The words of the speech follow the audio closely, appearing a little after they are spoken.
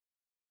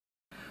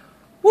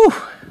Woo!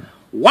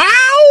 Wow!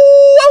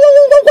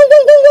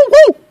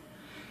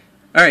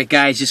 Alright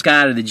guys, just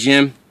got out of the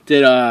gym.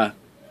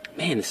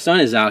 Man, the sun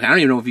is out. I don't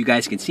even know if you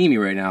guys can see me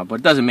right now, but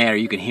it doesn't matter,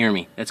 you can hear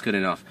me. That's good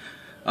enough.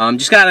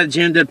 Just got out of the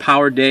gym, did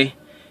power day,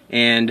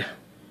 and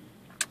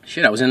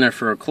shit, I was in there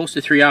for close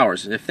to 3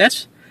 hours. If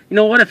that's, you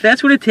know what, if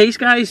that's what it takes,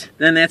 guys,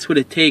 then that's what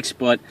it takes.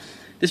 But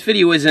this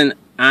video isn't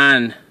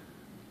on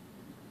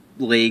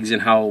legs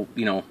and how,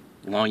 you know,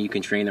 long you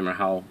can train them or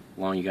how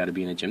long you got to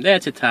be in the gym.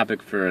 That's a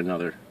topic for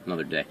another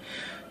day.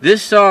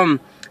 This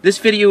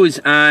video is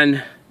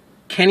on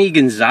Kenny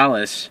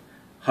Gonzales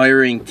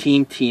hiring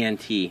Team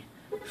TNT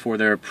for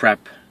their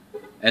prep,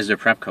 as their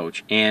prep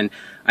coach. And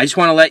I just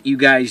want to let you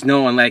guys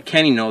know and let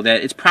Kenny know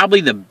that it's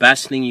probably the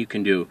best thing you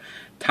can do.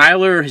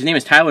 His name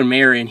is Tyler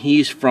Mayer, and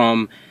he's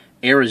from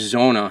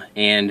Arizona,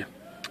 and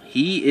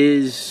he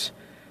is,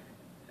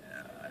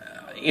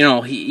 you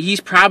know,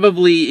 he's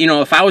probably, you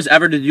know, if I was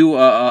ever to do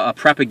a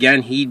prep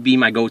again, he'd be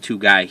my go-to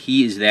guy.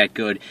 He is that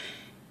good.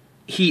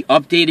 He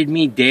updated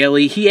me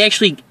daily. He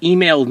actually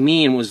emailed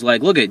me and was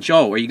like, "Look at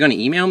Joe, are you going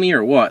to email me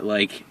or what?"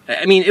 Like,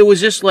 I mean, it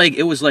was just like,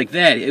 it was like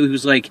that. It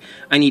was like,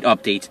 I need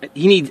updates.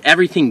 He needs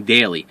everything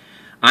daily,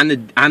 on the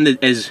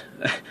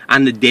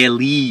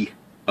daily.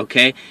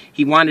 Okay,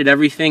 he wanted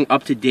everything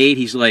up to date.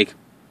 He's like,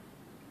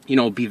 you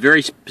know, be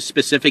very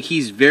specific.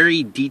 He's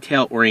very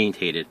detail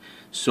orientated.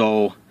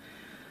 So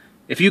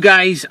if you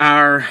guys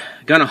are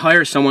gonna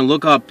hire someone,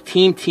 look up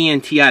Team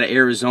TNT out of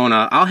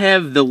Arizona. I'll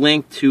have the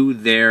link to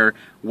their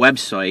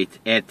website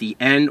at the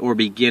end or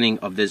beginning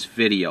of this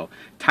video.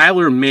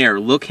 Tyler Mayer,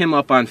 look him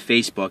up on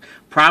Facebook.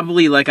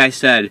 Probably, like I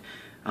said,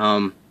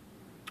 one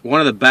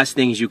of the best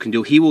things you can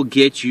do. He will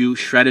get you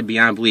shredded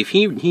beyond belief.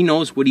 He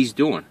knows what he's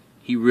doing.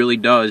 He really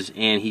does,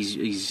 and he's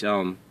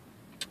you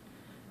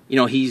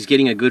know, he's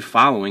getting a good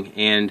following,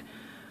 and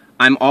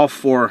I'm all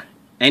for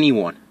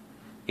anyone,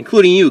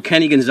 including you,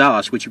 Kenny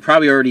Gonzales, which you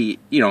probably already,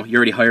 you know, you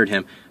already hired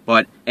him,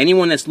 but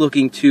anyone that's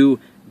looking to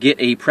get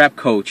a prep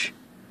coach,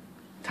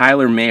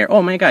 Tyler Mayer.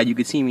 Oh my God, you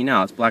can see me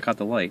now. Let's block out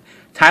the light.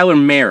 Tyler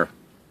Mayer,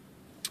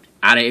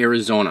 out of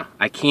Arizona.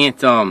 I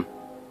can't, you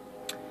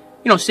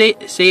know, say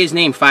his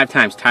name 5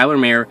 times. Tyler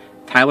Mayer,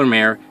 Tyler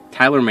Mayer,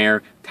 Tyler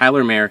Mayer,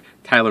 Tyler Mayer,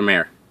 Tyler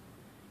Mayer.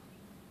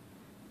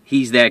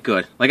 He's that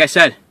good. Like I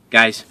said,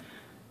 guys,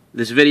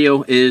 this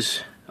video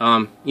is,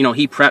 you know,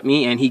 he prepped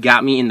me and he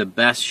got me in the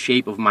best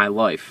shape of my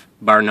life,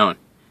 bar none.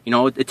 You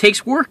know, it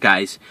takes work,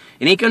 guys.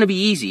 It ain't gonna be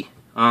easy.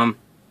 You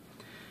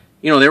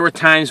know, there were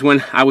times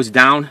when I was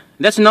down.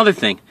 That's another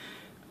thing.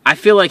 I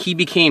feel like he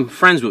became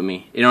friends with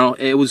me. You know,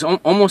 it was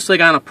almost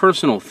like on a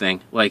personal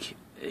thing, like,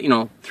 you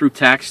know, through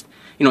text.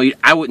 You know,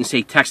 I wouldn't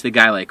say text the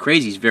guy like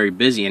crazy. He's very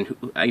busy, and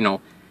you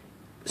know,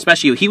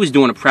 especially he was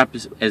doing a prep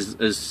as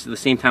the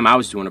same time I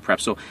was doing a prep.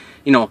 So,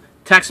 you know,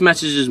 text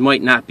messages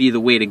might not be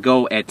the way to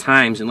go at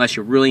times unless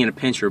you're really in a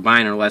pinch or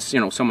bind, or unless, you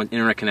know, someone's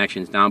internet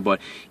connection is down.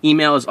 But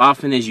email as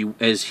often as you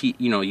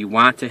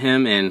want to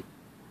him, and,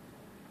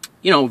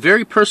 you know,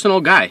 very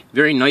personal guy,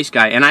 very nice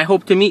guy. And I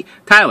hope to meet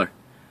Tyler.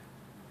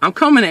 I'm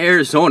coming to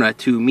Arizona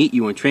to meet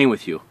you and train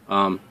with you.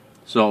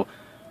 So,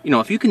 you know,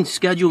 if you can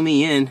schedule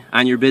me in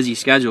on your busy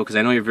schedule, because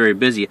I know you're very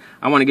busy,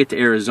 I want to get to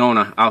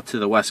Arizona, out to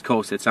the West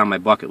Coast. It's on my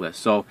bucket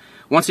list. So,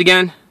 once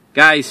again,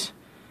 guys,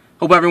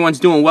 hope everyone's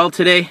doing well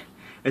today.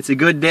 It's a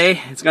good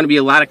day. It's going to be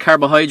a lot of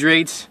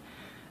carbohydrates.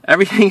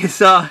 Everything is,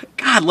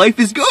 God, life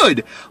is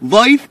good.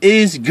 Life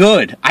is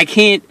good. I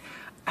can't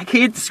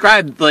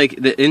describe, like,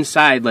 the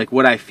inside, like,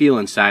 what I feel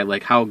inside,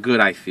 like, how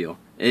good I feel.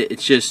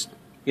 It's just,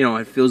 you know,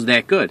 it feels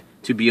that good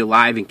to be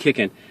alive and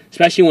kicking,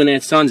 especially when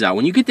that sun's out.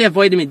 When you get that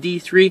vitamin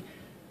D3,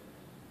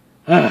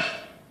 or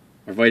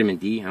vitamin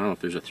D, I don't know if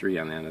there's a 3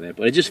 on the end of that,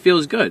 but it just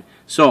feels good.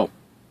 So,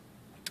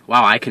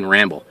 wow, I can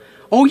ramble.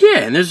 Oh yeah,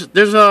 and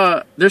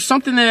there's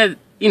something that,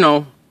 you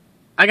know,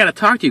 I got to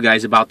talk to you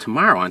guys about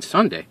tomorrow on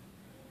Sunday.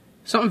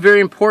 Something very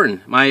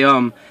important.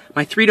 My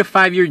 3 to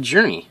 5 year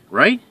journey,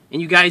 right?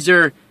 And you guys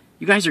are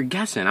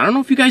guessing. I don't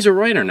know if you guys are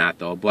right or not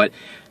though, but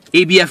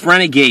ABF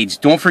Renegades,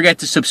 don't forget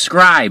to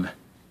subscribe.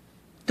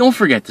 Don't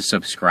forget to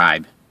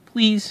subscribe,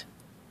 please.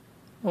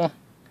 Well,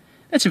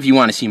 that's if you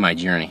want to see my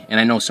journey, and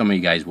I know some of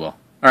you guys will. All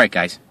right,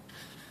 guys.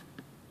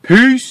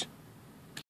 Peace.